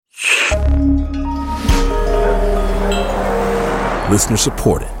Listener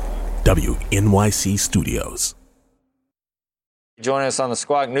supported. WNYC Studios. Joining us on the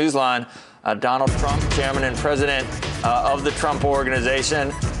Squawk Newsline, Donald Trump, chairman and president of the Trump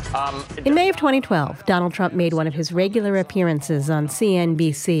Organization. In May of 2012, Donald Trump made one of his regular appearances on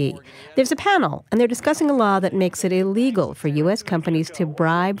CNBC. There's a panel, and they're discussing a law that makes it illegal for U.S. companies to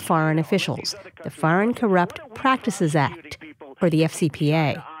bribe foreign officials, the Foreign Corrupt Practices Act, or the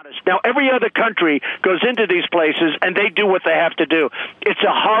FCPA. Now, every other country goes into these places and they do what they have to do. It's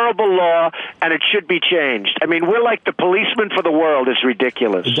a horrible law and it should be changed. I mean, we're like the policemen for the world. It's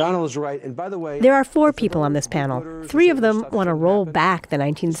ridiculous. Donald is right. And by the way, there are 4 people on this panel. 3 of them want to roll back the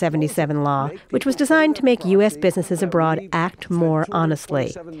 1977 law, which was designed to make U.S. businesses abroad act more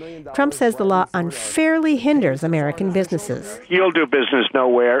honestly. Trump says the law unfairly hinders American businesses. You'll do business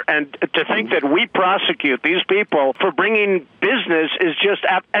nowhere. And to think that we prosecute these people for bringing business is just...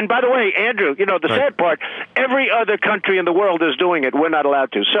 And by the way, Andrew, you know, the sad part, every other country in the world is doing it. We're not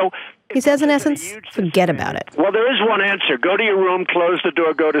allowed to. So he says, in essence, forget about it. Well, there is one answer. Go to your room, close the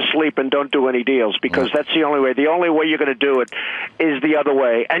door, go to sleep, and don't do any deals, because that's the only way. The only way you're going to do it is the other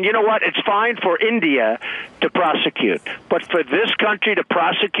way. And you know what? It's fine for India to prosecute. But for this country to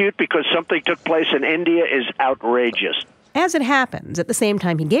prosecute because something took place in India is outrageous. As it happens, at the same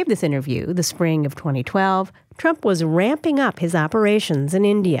time he gave this interview, the spring of 2012, Trump was ramping up his operations in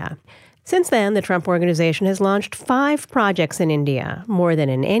India. Since then, the Trump Organization has launched 5 projects in India, more than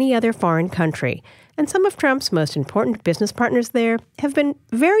in any other foreign country. And some of Trump's most important business partners there have been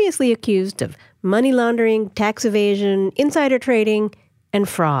variously accused of money laundering, tax evasion, insider trading, and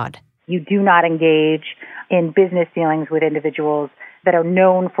fraud. You do not engage in business dealings with individuals that are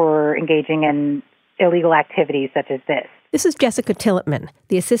known for engaging in illegal activities such as this. This is Jessica Tillotman,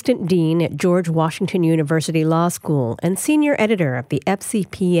 the assistant dean at George Washington University Law School and senior editor of the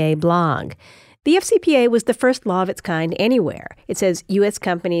FCPA blog. The FCPA was the first law of its kind anywhere. It says U.S.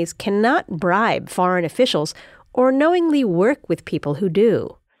 companies cannot bribe foreign officials or knowingly work with people who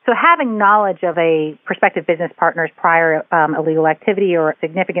do. So having knowledge of a prospective business partner's prior illegal activity or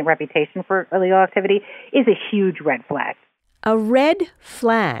significant reputation for illegal activity is a huge red flag. A red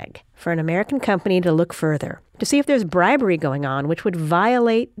flag for an American company to look further, to see if there's bribery going on, which would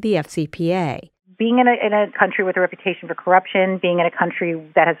violate the FCPA. Being in a country with a reputation for corruption, being in a country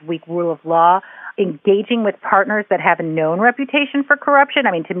that has weak rule of law, engaging with partners that have a known reputation for corruption,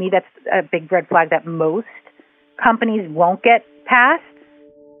 I mean, to me, that's a big red flag that most companies won't get past.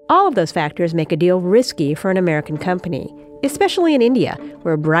 All of those factors make a deal risky for an American company, especially in India,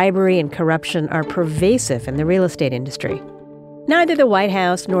 where bribery and corruption are pervasive in the real estate industry. Neither the White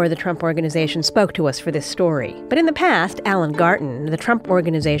House nor the Trump Organization spoke to us for this story. But in the past, Alan Garten, the Trump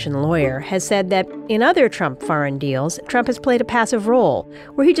Organization lawyer, has said that in other Trump foreign deals, Trump has played a passive role,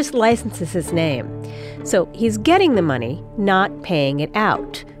 where he just licenses his name. So he's getting the money, not paying it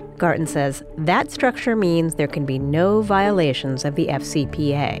out. Garten says that structure means there can be no violations of the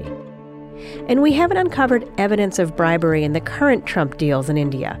FCPA. And we haven't uncovered evidence of bribery in the current Trump deals in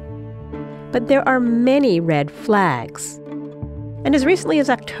India. But there are many red flags. And as recently as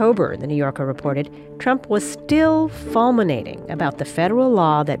October, The New Yorker reported, Trump was still fulminating about the federal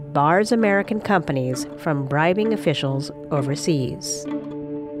law that bars American companies from bribing officials overseas.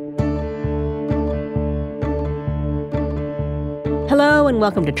 Hello and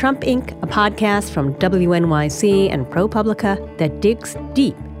welcome to Trump Inc., a podcast from WNYC and ProPublica that digs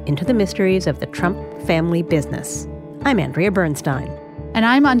deep into the mysteries of the Trump family business. I'm Andrea Bernstein. And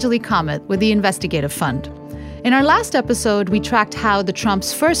I'm Anjali Kamath with the Investigative Fund. In our last episode, we tracked how the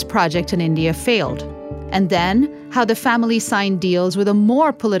Trumps' first project in India failed, and then how the family signed deals with a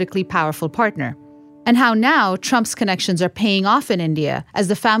more politically powerful partner, and how now Trump's connections are paying off in India as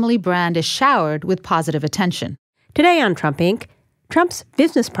the family brand is showered with positive attention. Today on Trump Inc., Trump's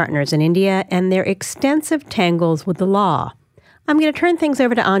business partners in India and their extensive tangles with the law. I'm going to turn things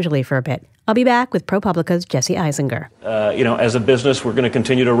over to Anjali for a bit. I'll be back with ProPublica's Jesse Eisinger. As a business, we're going to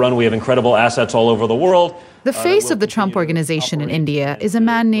continue to run. We have incredible assets all over the world. The face of the Trump Organization in India is a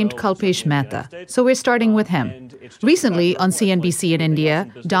man named Kalpesh Mehta. So we're starting with him. Recently, on CNBC in India,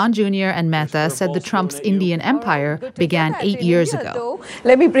 Don Jr. and Mehta said the Trump's Indian empire began 8 years ago.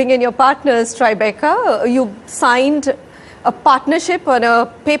 Let me bring in your partners, Tribeca. You signed a partnership on a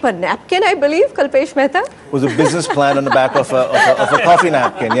paper napkin, I believe, Kalpesh Mehta? It was a business plan on the back of a coffee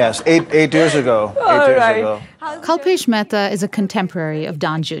napkin, yes, 8 years ago. Kalpesh Mehta is a contemporary of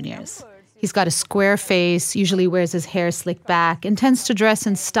Don Jr.'s. He's got a square face, usually wears his hair slicked back, and tends to dress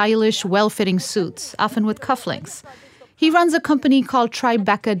in stylish, well-fitting suits, often with cufflinks. He runs a company called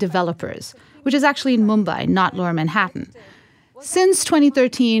Tribeca Developers, which is actually in Mumbai, not Lower Manhattan. Since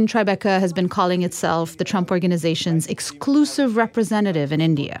 2013, Tribeca has been calling itself the Trump Organization's exclusive representative in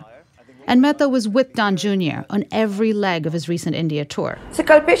India. And Mehta was with Don Jr. on every leg of his recent India tour. So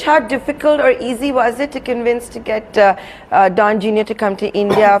Kalpesh, how difficult or easy was it to convince to get Don Jr. to come to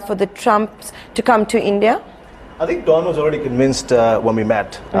India, for the Trumps to come to India? I think Don was already convinced when we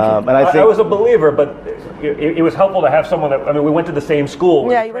met. Okay. And I was a believer, but it was helpful to have someone that, we went to the same school.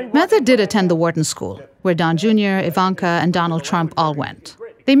 Mehta did attend the Wharton School, where Don Jr., Ivanka, and Donald Trump all went.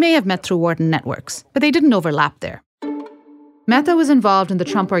 They may have met through Wharton networks, but they didn't overlap there. Mehta was involved in the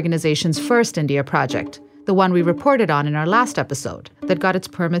Trump Organization's first India project, the one we reported on in our last episode, that got its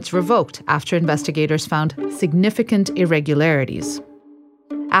permits revoked after investigators found significant irregularities.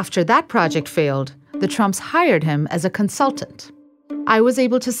 After that project failed, the Trumps hired him as a consultant. I was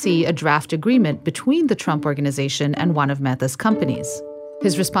able to see a draft agreement between the Trump Organization and one of Mehta's companies.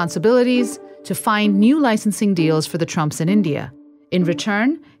 His responsibilities: to find new licensing deals for the Trumps in India. In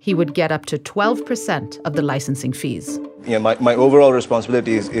return, he would get up to 12% of the licensing fees. My overall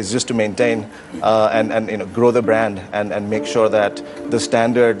responsibility is just to maintain and grow the brand and make sure that the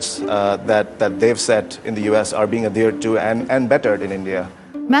standards that they've set in the US are being adhered to and bettered in India.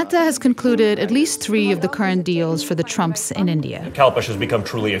 Mehta has concluded at least 3 of the current deals for the Trumps in India. Kalpesh has become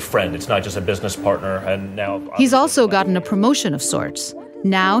truly a friend. It's not just a business partner. And now he's also gotten a promotion of sorts.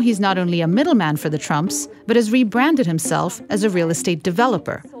 Now he's not only a middleman for the Trumps, but has rebranded himself as a real estate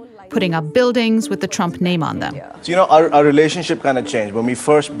developer, putting up buildings with the Trump name on them. So, our relationship kind of changed. When we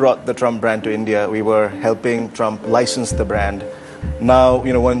first brought the Trump brand to India, we were helping Trump license the brand. Now,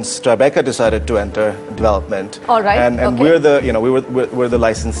 once Tribeca decided to enter development, all right, and okay. we're the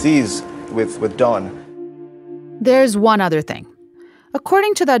licensees with Don. There's one other thing.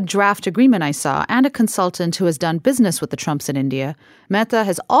 According to that draft agreement I saw and a consultant who has done business with the Trumps in India, Mehta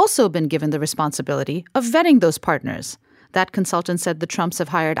has also been given the responsibility of vetting those partners. That consultant said the Trumps have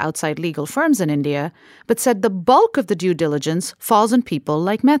hired outside legal firms in India, but said the bulk of the due diligence falls on people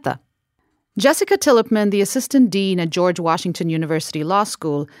like Mehta. Jessica Tillipman, the assistant dean at George Washington University Law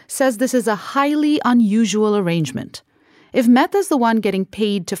School, says this is a highly unusual arrangement. If Mehta's the one getting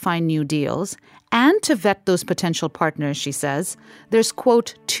paid to find new deals and to vet those potential partners, she says, there's,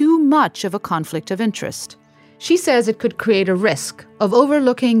 quote, too much of a conflict of interest. She says it could create a risk of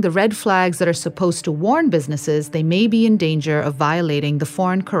overlooking the red flags that are supposed to warn businesses they may be in danger of violating the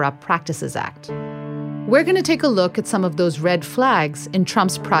Foreign Corrupt Practices Act. We're going to take a look at some of those red flags in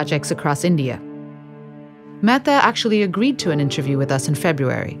Trump's projects across India. Mehta actually agreed to an interview with us in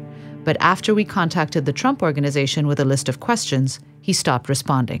February, but after we contacted the Trump Organization with a list of questions, he stopped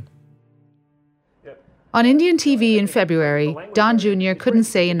responding. On Indian TV in February, Don Jr. couldn't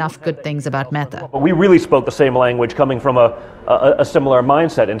say enough good things about Mehta. But we really spoke the same language, coming from a similar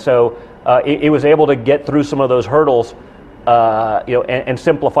mindset, and so it was able to get through some of those hurdles, and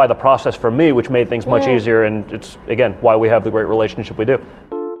simplify the process for me, which made things much easier. And it's, again, why we have the great relationship we do.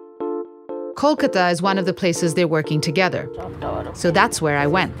 Kolkata is one of the places they're working together. So that's where I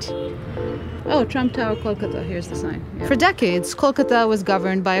went. Oh, Trump Tower, Kolkata. Here's the sign. Yeah. For decades, Kolkata was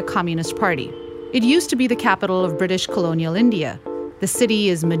governed by a communist party. It used to be the capital of British colonial India. The city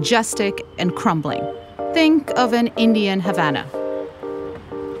is majestic and crumbling. Think of an Indian Havana.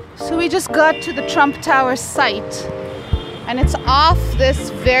 So we just got to the Trump Tower site, and it's off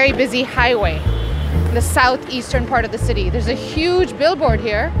this very busy highway in the southeastern part of the city. There's a huge billboard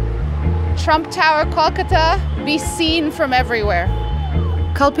here. Trump Tower, Kolkata, be seen from everywhere.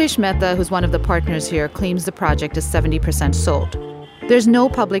 Kalpesh Mehta, who's one of the partners here, claims the project is 70% sold. There's no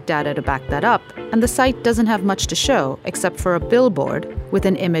public data to back that up, and the site doesn't have much to show except for a billboard with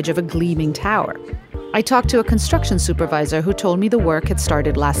an image of a gleaming tower. I talked to a construction supervisor who told me the work had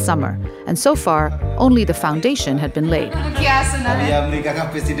started last summer, and so far, only the foundation had been laid.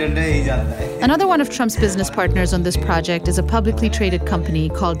 Another one of Trump's business partners on this project is a publicly traded company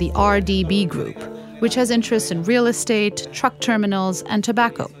called the RDB Group, which has interests in real estate, truck terminals, and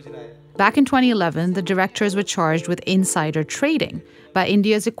tobacco. Back in 2011, the directors were charged with insider trading by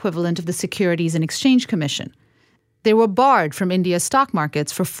India's equivalent of the Securities and Exchange Commission. They were barred from India's stock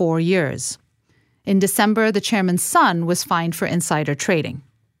markets for 4 years. In December, the chairman's son was fined for insider trading.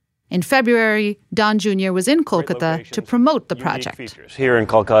 In February, Don Jr. was in Kolkata to promote the project. Here in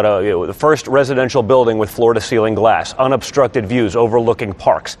Kolkata, the first residential building with floor-to-ceiling glass, unobstructed views overlooking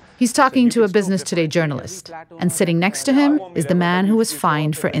parks. He's talking to a Business Today journalist, and sitting next to him is the man who was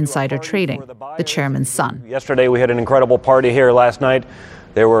fined for insider trading, the chairman's son. Yesterday, we had an incredible party here last night.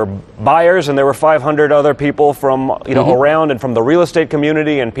 There were buyers and there were 500 other people from around and from the real estate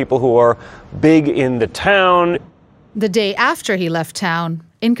community and people who are big in the town. The day after he left town,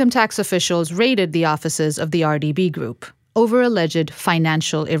 income tax officials raided the offices of the RDB Group, over alleged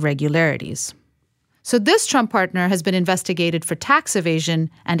financial irregularities. So this Trump partner has been investigated for tax evasion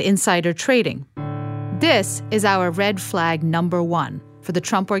and insider trading. This is our red flag number 1 for the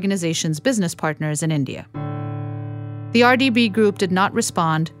Trump Organization's business partners in India. The RDB group did not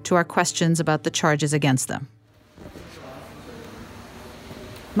respond to our questions about the charges against them.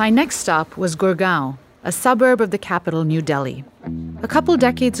 My next stop was Gurgaon, a suburb of the capital, New Delhi. A couple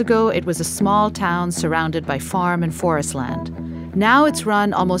decades ago, it was a small town surrounded by farm and forest land. Now it's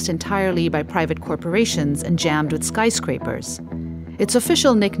run almost entirely by private corporations and jammed with skyscrapers. Its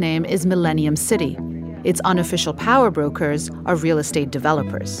official nickname is Millennium City. Its unofficial power brokers are real estate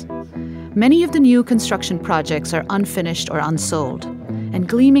developers. Many of the new construction projects are unfinished or unsold, and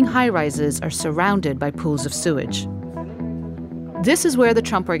gleaming high-rises are surrounded by pools of sewage. This is where the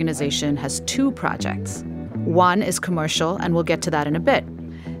Trump Organization has 2 projects. One is commercial, and we'll get to that in a bit.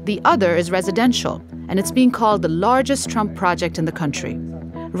 The other is residential, and it's being called the largest Trump project in the country.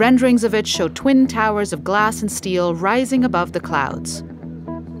 Renderings of it show twin towers of glass and steel rising above the clouds.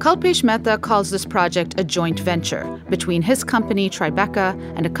 Kalpesh Mehta calls this project a joint venture between his company Tribeca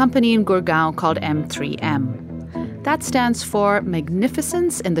and a company in Gurgaon called M3M. That stands for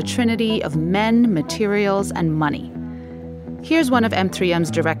Magnificence in the Trinity of Men, Materials, and Money. Here's one of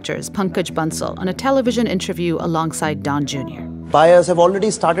M3M's directors, Pankaj Bansal, on a television interview alongside Don Jr. Buyers have already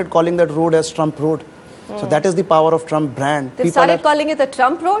started calling that road as Trump Road. So that is the power of Trump brand. They started calling it the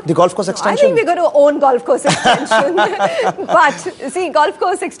Trump Road? The golf course extension. I think we're going to own golf course extension. But, see, golf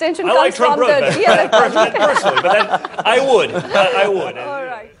course extension comes from the DLF project. Personally, but I would. All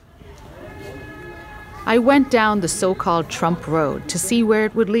right. I went down the so-called Trump Road to see where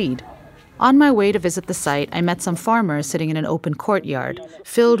it would lead. On my way to visit the site, I met some farmers sitting in an open courtyard,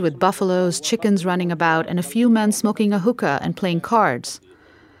 filled with buffaloes, chickens running about, and a few men smoking a hookah and playing cards.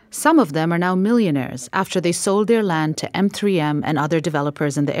 Some of them are now millionaires after they sold their land to M3M and other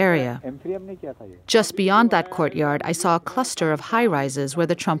developers in the area. Just beyond that courtyard, I saw a cluster of high-rises where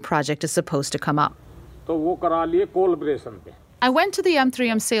the Trump project is supposed to come up. I went to the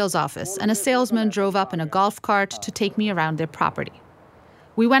M3M sales office, and a salesman drove up in a golf cart to take me around their property.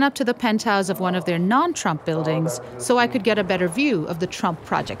 We went up to the penthouse of one of their non-Trump buildings so I could get a better view of the Trump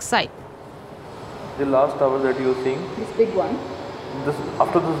project site. The last tower that you're seeing? This big one.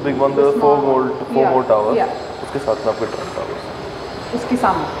 After this big one, there are four more towers. Yeah. उसके साथ में आपके Trump towers. उसके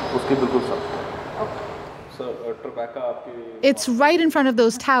सामने. उसके बिल्कुल सामने. It's right in front of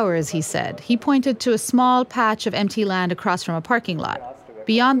those towers, he said. He pointed to a small patch of empty land across from a parking lot.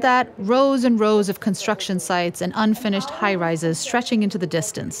 Beyond that, rows and rows of construction sites and unfinished high-rises stretching into the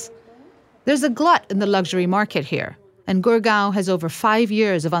distance. There's a glut in the luxury market here, and Gurgaon has over 5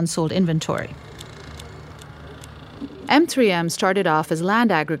 years of unsold inventory. M3M started off as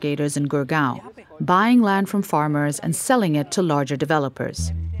land aggregators in Gurgaon, buying land from farmers and selling it to larger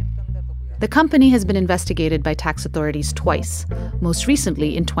developers. The company has been investigated by tax authorities twice, most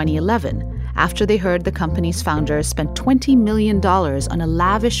recently in 2011, after they heard the company's founder spent $20 million on a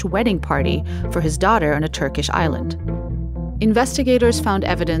lavish wedding party for his daughter on a Turkish island. Investigators found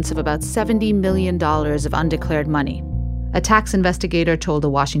evidence of about $70 million of undeclared money. A tax investigator told the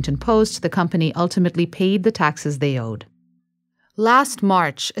Washington Post the company ultimately paid the taxes they owed. Last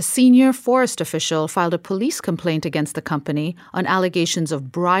March, a senior forest official filed a police complaint against the company on allegations of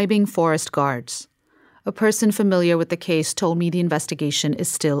bribing forest guards. A person familiar with the case told me the investigation is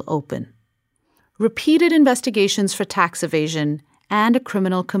still open. Repeated investigations for tax evasion and a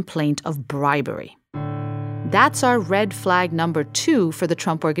criminal complaint of bribery. That's our red flag number 2 for the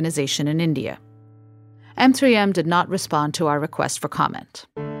Trump Organization in India. M3M did not respond to our request for comment.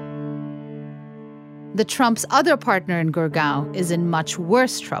 The Trump's other partner in Gurgaon is in much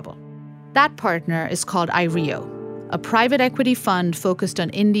worse trouble. That partner is called IREO, a private equity fund focused on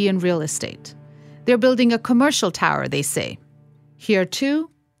Indian real estate. They're building a commercial tower, they say. Here, too,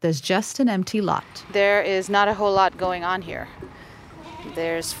 there's just an empty lot. There is not a whole lot going on here.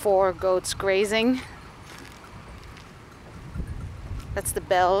 There's 4 goats grazing. That's the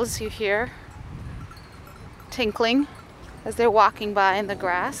bells you hear tinkling as they're walking by in the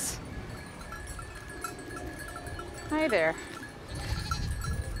grass. Hi there.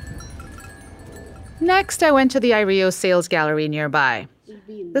 Next, I went to the IREO sales gallery nearby.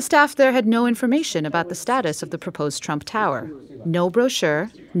 The staff there had no information about the status of the proposed Trump Tower. No brochure,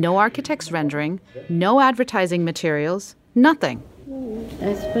 no architect's rendering, no advertising materials, nothing.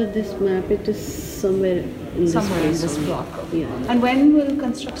 As per this map, it is somewhere in this block. Yeah. And when will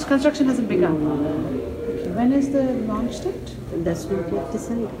construction hasn't begun? Okay. When is the launch date? That's not yet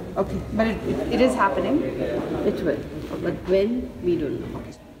decided. Okay, but it is happening? It will. But when, we don't know.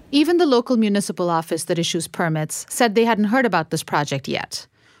 Okay. Even the local municipal office that issues permits said they hadn't heard about this project yet,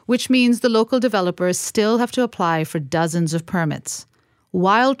 which means the local developers still have to apply for dozens of permits,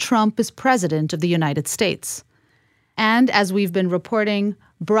 while Trump is president of the United States. And as we've been reporting,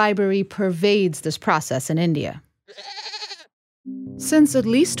 bribery pervades this process in India. Since at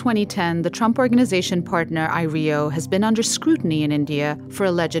least 2010, the Trump Organization partner IREO has been under scrutiny in India for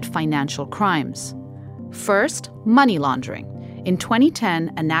alleged financial crimes. First, money laundering. In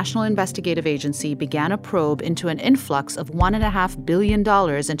 2010, a national investigative agency began a probe into an influx of $1.5 billion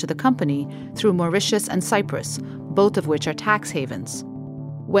into the company through Mauritius and Cyprus, both of which are tax havens.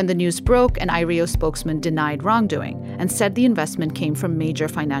 When the news broke, an IREO spokesman denied wrongdoing and said the investment came from major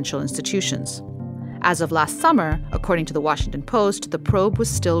financial institutions. As of last summer, according to the Washington Post, the probe was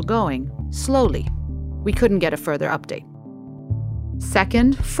still going, slowly. We couldn't get a further update.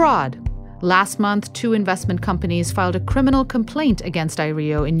 Second, fraud. Last month, 2 investment companies filed a criminal complaint against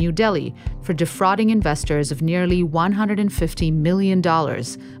IREO in New Delhi for defrauding investors of nearly $150 million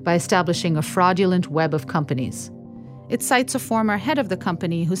by establishing a fraudulent web of companies. It cites a former head of the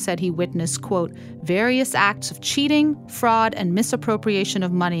company who said he witnessed, quote, various acts of cheating, fraud, and misappropriation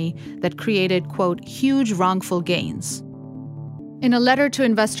of money that created, quote, huge wrongful gains. In a letter to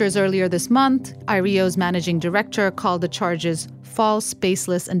investors earlier this month, IREO's managing director called the charges false,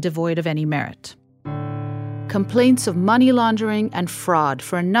 baseless, and devoid of any merit. Complaints of money laundering and fraud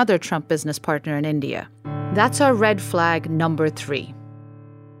for another Trump business partner in India. That's our red flag number 3.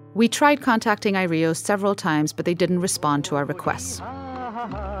 We tried contacting IREO several times, but they didn't respond to our requests.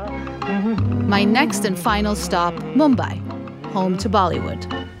 My next and final stop, Mumbai, home to Bollywood.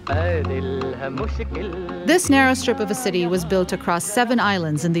 This narrow strip of a city was built across 7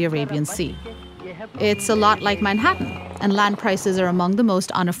 islands in the Arabian Sea. It's a lot like Manhattan, and land prices are among the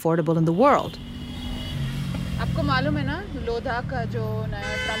most unaffordable in the world. आपको मालूम है ना लोधा का जो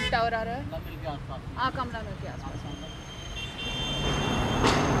नया Trump tower आ रहा है? हाँ, कमला मिल के आसपास.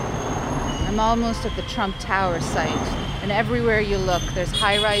 I'm almost at the Trump Tower site, and everywhere you look, there's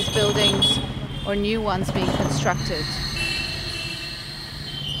high-rise buildings or new ones being constructed.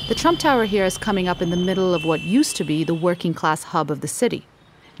 The Trump Tower here is coming up in the middle of what used to be the working-class hub of the city.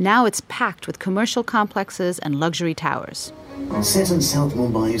 Now it's packed with commercial complexes and luxury towers. Set in South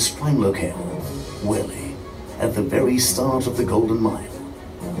Mumbai's prime locale, Worli, at the very start of the Golden Mile,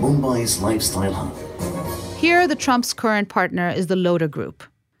 Mumbai's lifestyle hub. Here, the Trump's current partner is the Lodha Group.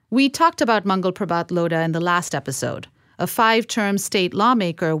 We talked about Mangal Prabhat Lodha in the last episode, a 5-term state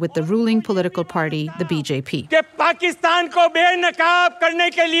lawmaker with the ruling political party, the BJP.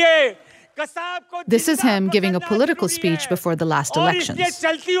 This is him giving a political speech before the last elections.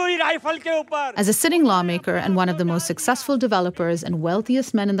 As a sitting lawmaker and one of the most successful developers and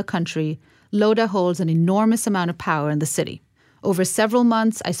wealthiest men in the country, Lodha holds an enormous amount of power in the city. Over several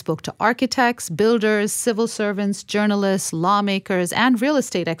months, I spoke to architects, builders, civil servants, journalists, lawmakers, and real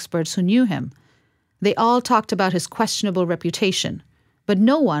estate experts who knew him. They all talked about his questionable reputation, but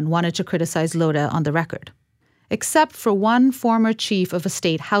no one wanted to criticize Lodha on the record. Except for one former chief of a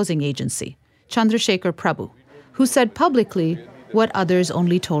state housing agency, Chandrasekhar Prabhu, who said publicly what others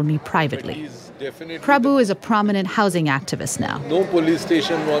only told me privately. Prabhu is a prominent housing activist now. No police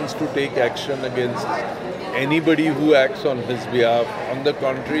station wants to take action against anybody who acts on his behalf. On the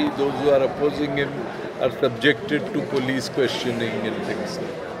contrary, those who are opposing him are subjected to police questioning and things.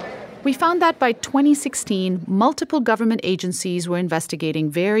 We found that by 2016, multiple government agencies were investigating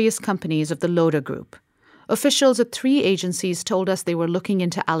various companies of the Lodha Group. Officials at 3 agencies told us they were looking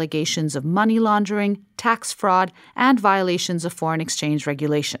into allegations of money laundering, tax fraud, and violations of foreign exchange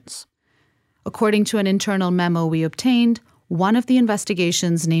regulations. According to an internal memo we obtained, one of the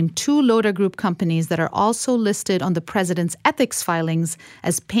investigations named 2 Lodha Group companies that are also listed on the president's ethics filings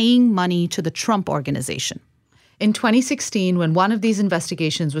as paying money to the Trump Organization. In 2016, when one of these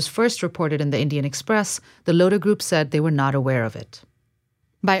investigations was first reported in the Indian Express, the Lodha Group said they were not aware of it.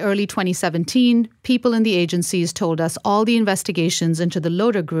 By early 2017, people in the agencies told us all the investigations into the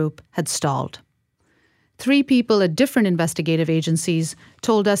Lodha Group had stalled. 3 people at different investigative agencies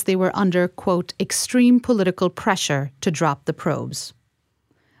told us they were under, quote, extreme political pressure to drop the probes.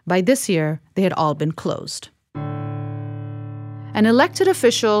 By this year, they had all been closed. An elected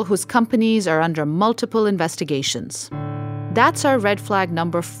official whose companies are under multiple investigations. That's our red flag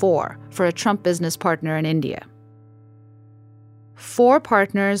number 4 for a Trump business partner in India. 4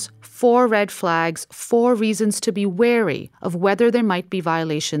 partners, 4 red flags, 4 reasons to be wary of whether there might be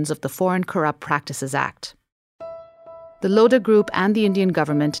violations of the Foreign Corrupt Practices Act. The Lodha Group and the Indian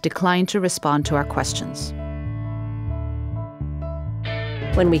government declined to respond to our questions.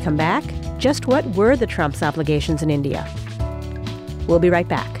 When we come back, just what were the Trumps' obligations in India? We'll be right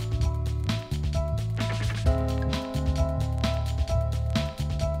back.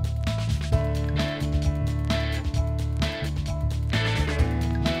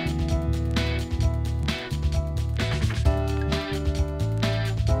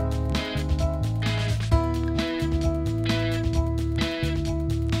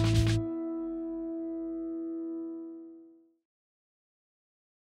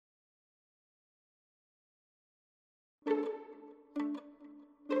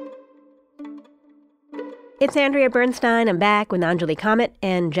 It's Andrea Bernstein. I'm back with Anjali Kamat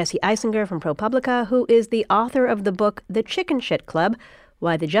and Jesse Eisinger from ProPublica, who is the author of the book The Chicken Shit Club,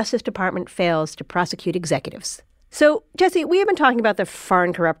 Why the Justice Department Fails to Prosecute Executives. So, Jesse, we have been talking about the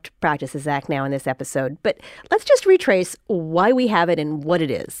Foreign Corrupt Practices Act now in this episode, but let's just retrace why we have it and what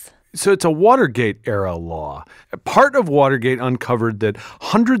it is. So it's a Watergate-era law. Part of Watergate uncovered that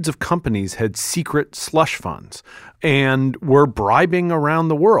hundreds of companies had secret slush funds and were bribing around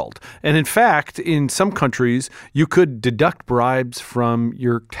the world. And in fact, in some countries, you could deduct bribes from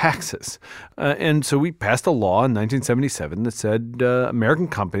your taxes. And so we passed a law in 1977 that said American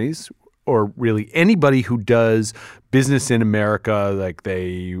companies, or really anybody who does business in America, like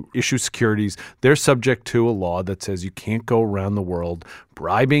they issue securities, they're subject to a law that says you can't go around the world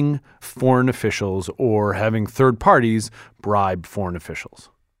bribing foreign officials or having third parties bribe foreign officials.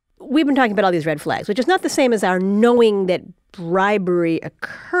 We've been talking about all these red flags, which is not the same as our knowing that bribery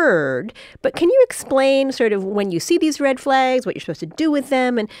occurred. But can you explain sort of when you see these red flags, what you're supposed to do with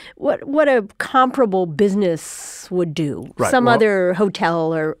them, and what a comparable business would do, some other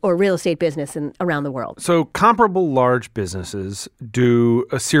hotel or real estate business around the world? So comparable large businesses do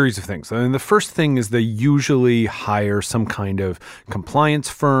a series of things. I mean, the first thing is they usually hire some kind of compliance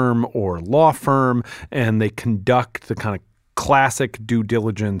firm or law firm, and they conduct the kind of classic due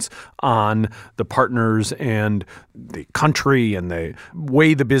diligence on the partners and the country and the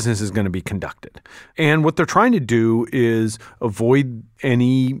way the business is going to be conducted. And what they're trying to do is avoid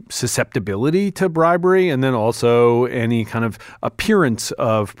any susceptibility to bribery and then also any kind of appearance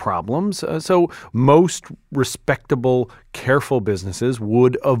of problems. So most respectable, careful businesses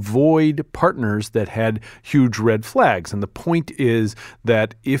would avoid partners that had huge red flags. And the point is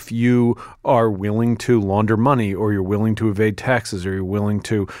that if you are willing to launder money or you're willing to evade taxes or you're willing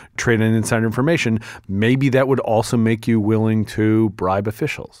to trade in insider information, maybe that would also make you willing to bribe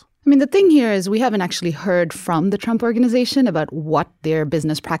officials. I mean, the thing here is we haven't actually heard from the Trump Organization about what their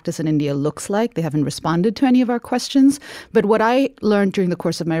business practice in India looks like. They haven't responded to any of our questions. But what I learned during the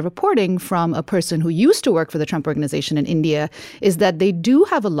course of my reporting from a person who used to work for the Trump Organization in India is that they do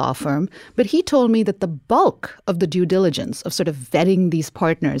have a law firm, but he told me that the bulk of the due diligence of sort of vetting these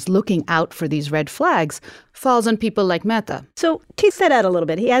partners, looking out for these red flags, falls on people like Mehta. So tease that out a little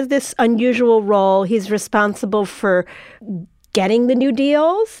bit. He has this unusual role. He's responsible for getting the new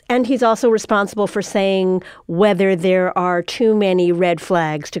deals, and he's also responsible for saying whether there are too many red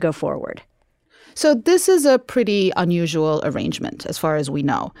flags to go forward. So this is a pretty unusual arrangement as far as we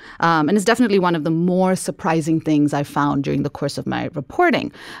know. And it's definitely one of the more surprising things I found during the course of my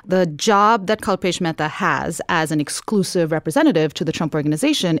reporting. The job that Kalpesh Mehta has as an exclusive representative to the Trump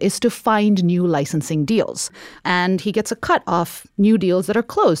Organization is to find new licensing deals. And he gets a cut off new deals that are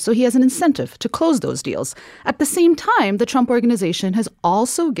closed. So he has an incentive to close those deals. At the same time, the Trump Organization has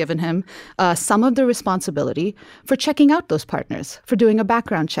also given him some of the responsibility for checking out those partners, for doing a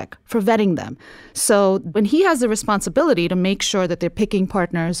background check, for vetting them. So when he has the responsibility to make sure that they're picking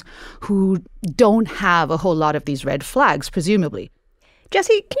partners who don't have a whole lot of these red flags, presumably.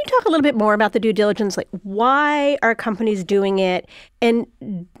 Jesse, can you talk a little bit more about the due diligence? Like, why are companies doing it? And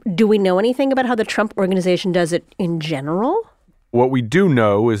do we know anything about how the Trump Organization does it in general? What we do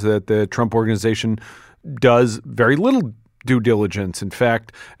know is that the Trump Organization does very little due diligence. In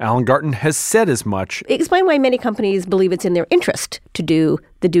fact, Alan Garten has said as much. Explain why many companies believe it's in their interest to do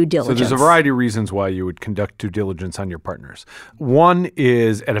the due diligence. So there's a variety of reasons why you would conduct due diligence on your partners. One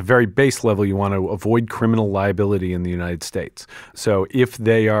is at a very base level, you want to avoid criminal liability in the United States. So if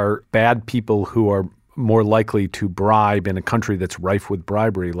they are bad people who are more likely to bribe in a country that's rife with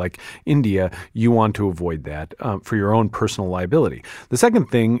bribery like India, you want to avoid that for your own personal liability. The second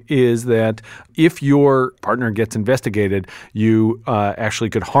thing is that if your partner gets investigated, you actually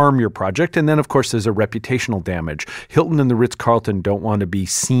could harm your project. And then, of course, there's a reputational damage. Hilton and the Ritz-Carlton don't want to be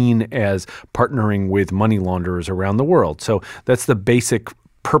seen as partnering with money launderers around the world. So that's the basic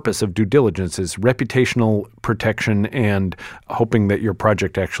purpose of due diligence, is reputational protection and hoping that your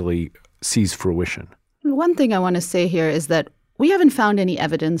project actually sees fruition. One thing I want to say here is that we haven't found any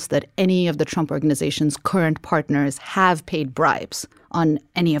evidence that any of the Trump Organization's current partners have paid bribes on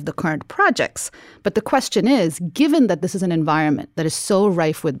any of the current projects. But the question is, given that this is an environment that is so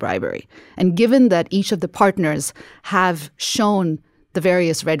rife with bribery, and given that each of the partners have shown the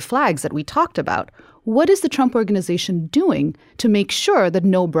various red flags that we talked about, what is the Trump Organization doing to make sure that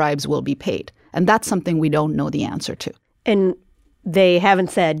no bribes will be paid? And that's something we don't know the answer to. And they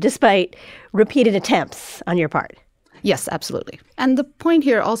haven't said, despite repeated attempts on your part. Yes, absolutely. And the point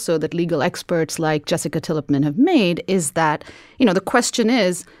here also that legal experts like Jessica Tillipman have made is that, the question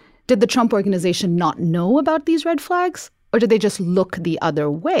is, did the Trump Organization not know about these red flags, or did they just look the other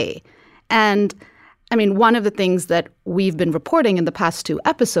way? And I mean, one of the things that we've been reporting in the past 2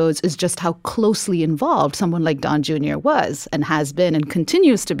 episodes is just how closely involved someone like Don Jr. was and has been and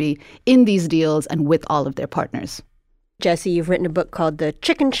continues to be in these deals and with all of their partners. Jesse, you've written a book called The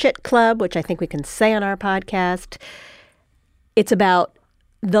Chicken Shit Club, which I think we can say on our podcast. It's about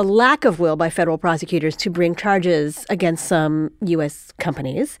the lack of will by federal prosecutors to bring charges against some U.S.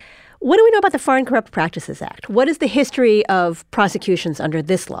 companies. What do we know about the Foreign Corrupt Practices Act? What is the history of prosecutions under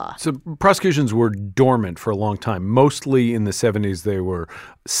this law? So prosecutions were dormant for a long time. Mostly in the 70s, they were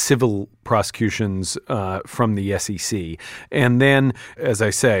civil prosecutions from the SEC. And then, as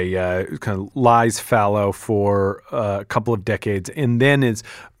I say, kind of lies fallow for a couple of decades, and then is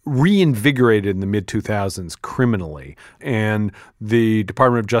reinvigorated in the mid-2000s criminally. And the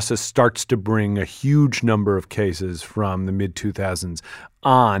Department of Justice starts to bring a huge number of cases from the mid-2000s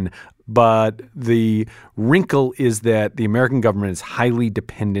on. But the wrinkle is that the American government is highly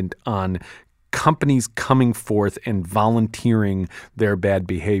dependent on companies coming forth and volunteering their bad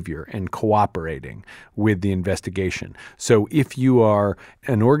behavior and cooperating with the investigation. So if you are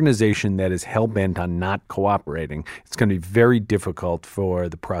an organization that is hell-bent on not cooperating, it's going to be very difficult for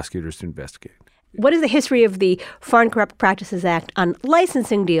the prosecutors to investigate. What is the history of the Foreign Corrupt Practices Act on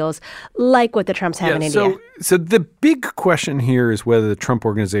licensing deals like what the Trumps have in India? So the big question here is whether the Trump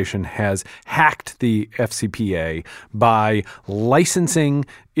Organization has hacked the FCPA by licensing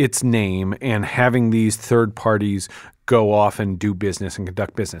its name and having these third parties go off and do business and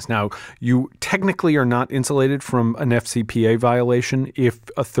conduct business. Now, you technically are not insulated from an FCPA violation if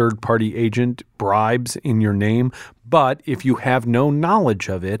a third-party agent bribes in your name. But if you have no knowledge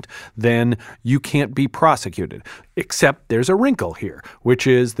of it, then you can't be prosecuted. Except there's a wrinkle here, which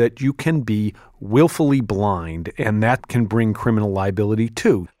is that you can be willfully blind, and that can bring criminal liability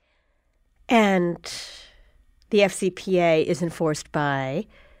too. And the FCPA is enforced by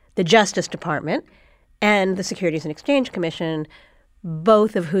the Justice Department and the Securities and Exchange Commission,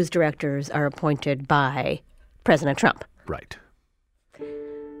 both of whose directors are appointed by President Trump. Right.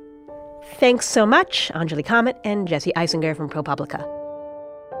 Thanks so much, Anjali Kamat and Jesse Eisinger from ProPublica.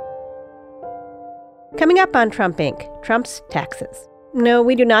 Coming up on Trump Inc., Trump's taxes. No,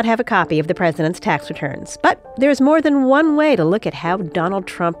 we do not have a copy of the president's tax returns, but there's more than one way to look at how Donald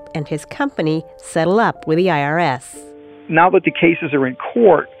Trump and his company settle up with the IRS. Now that the cases are in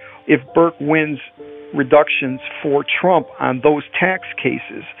court, if Burke wins reductions for Trump on those tax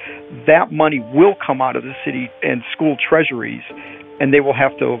cases, that money will come out of the city and school treasuries, and they will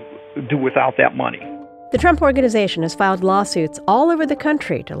have to do without that money. The Trump Organization has filed lawsuits all over the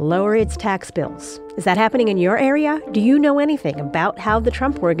country to lower its tax bills. Is that happening in your area? Do you know anything about how the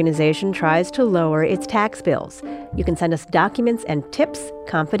Trump Organization tries to lower its tax bills? You can send us documents and tips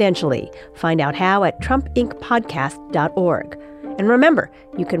confidentially. Find out how at trumpincpodcast.org. And remember,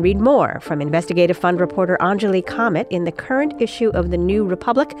 you can read more from investigative fund reporter Anjali Kamat in the current issue of The New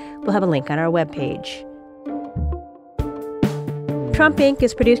Republic. We'll have a link on our webpage. Trump Inc.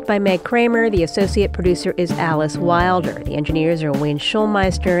 is produced by Meg Kramer. The associate producer is Alice Wilder. The engineers are Wayne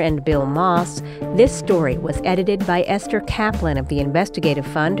Schulmeister and Bill Moss. This story was edited by Esther Kaplan of the Investigative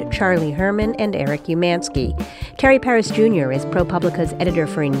Fund, Charlie Herman, and Eric Umansky. Terry Paris Jr. is ProPublica's editor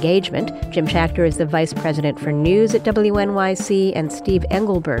for engagement. Jim Schachter is the vice president for news at WNYC, and Steve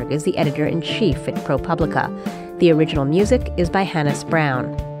Engelberg is the editor-in-chief at ProPublica. The original music is by Hannes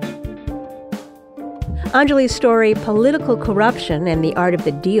Brown. Anjali's story, Political Corruption and the Art of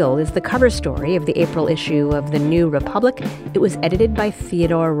the Deal, is the cover story of the April issue of The New Republic. It was edited by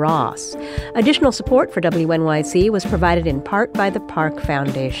Theodore Ross. Additional support for WNYC was provided in part by the Park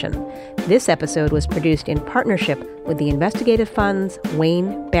Foundation. This episode was produced in partnership with the Investigative Fund's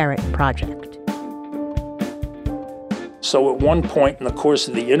Wayne Barrett Project. So at one point in the course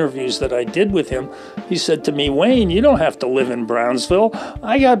of the interviews that I did with him, he said to me, "Wayne, you don't have to live in Brownsville.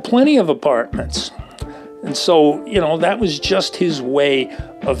 I got plenty of apartments." And so, that was just his way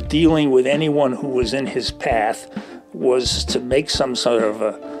of dealing with anyone who was in his path, was to make some sort of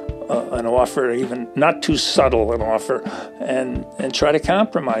an offer, even not too subtle an offer, and try to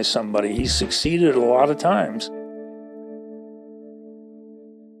compromise somebody. He succeeded a lot of times.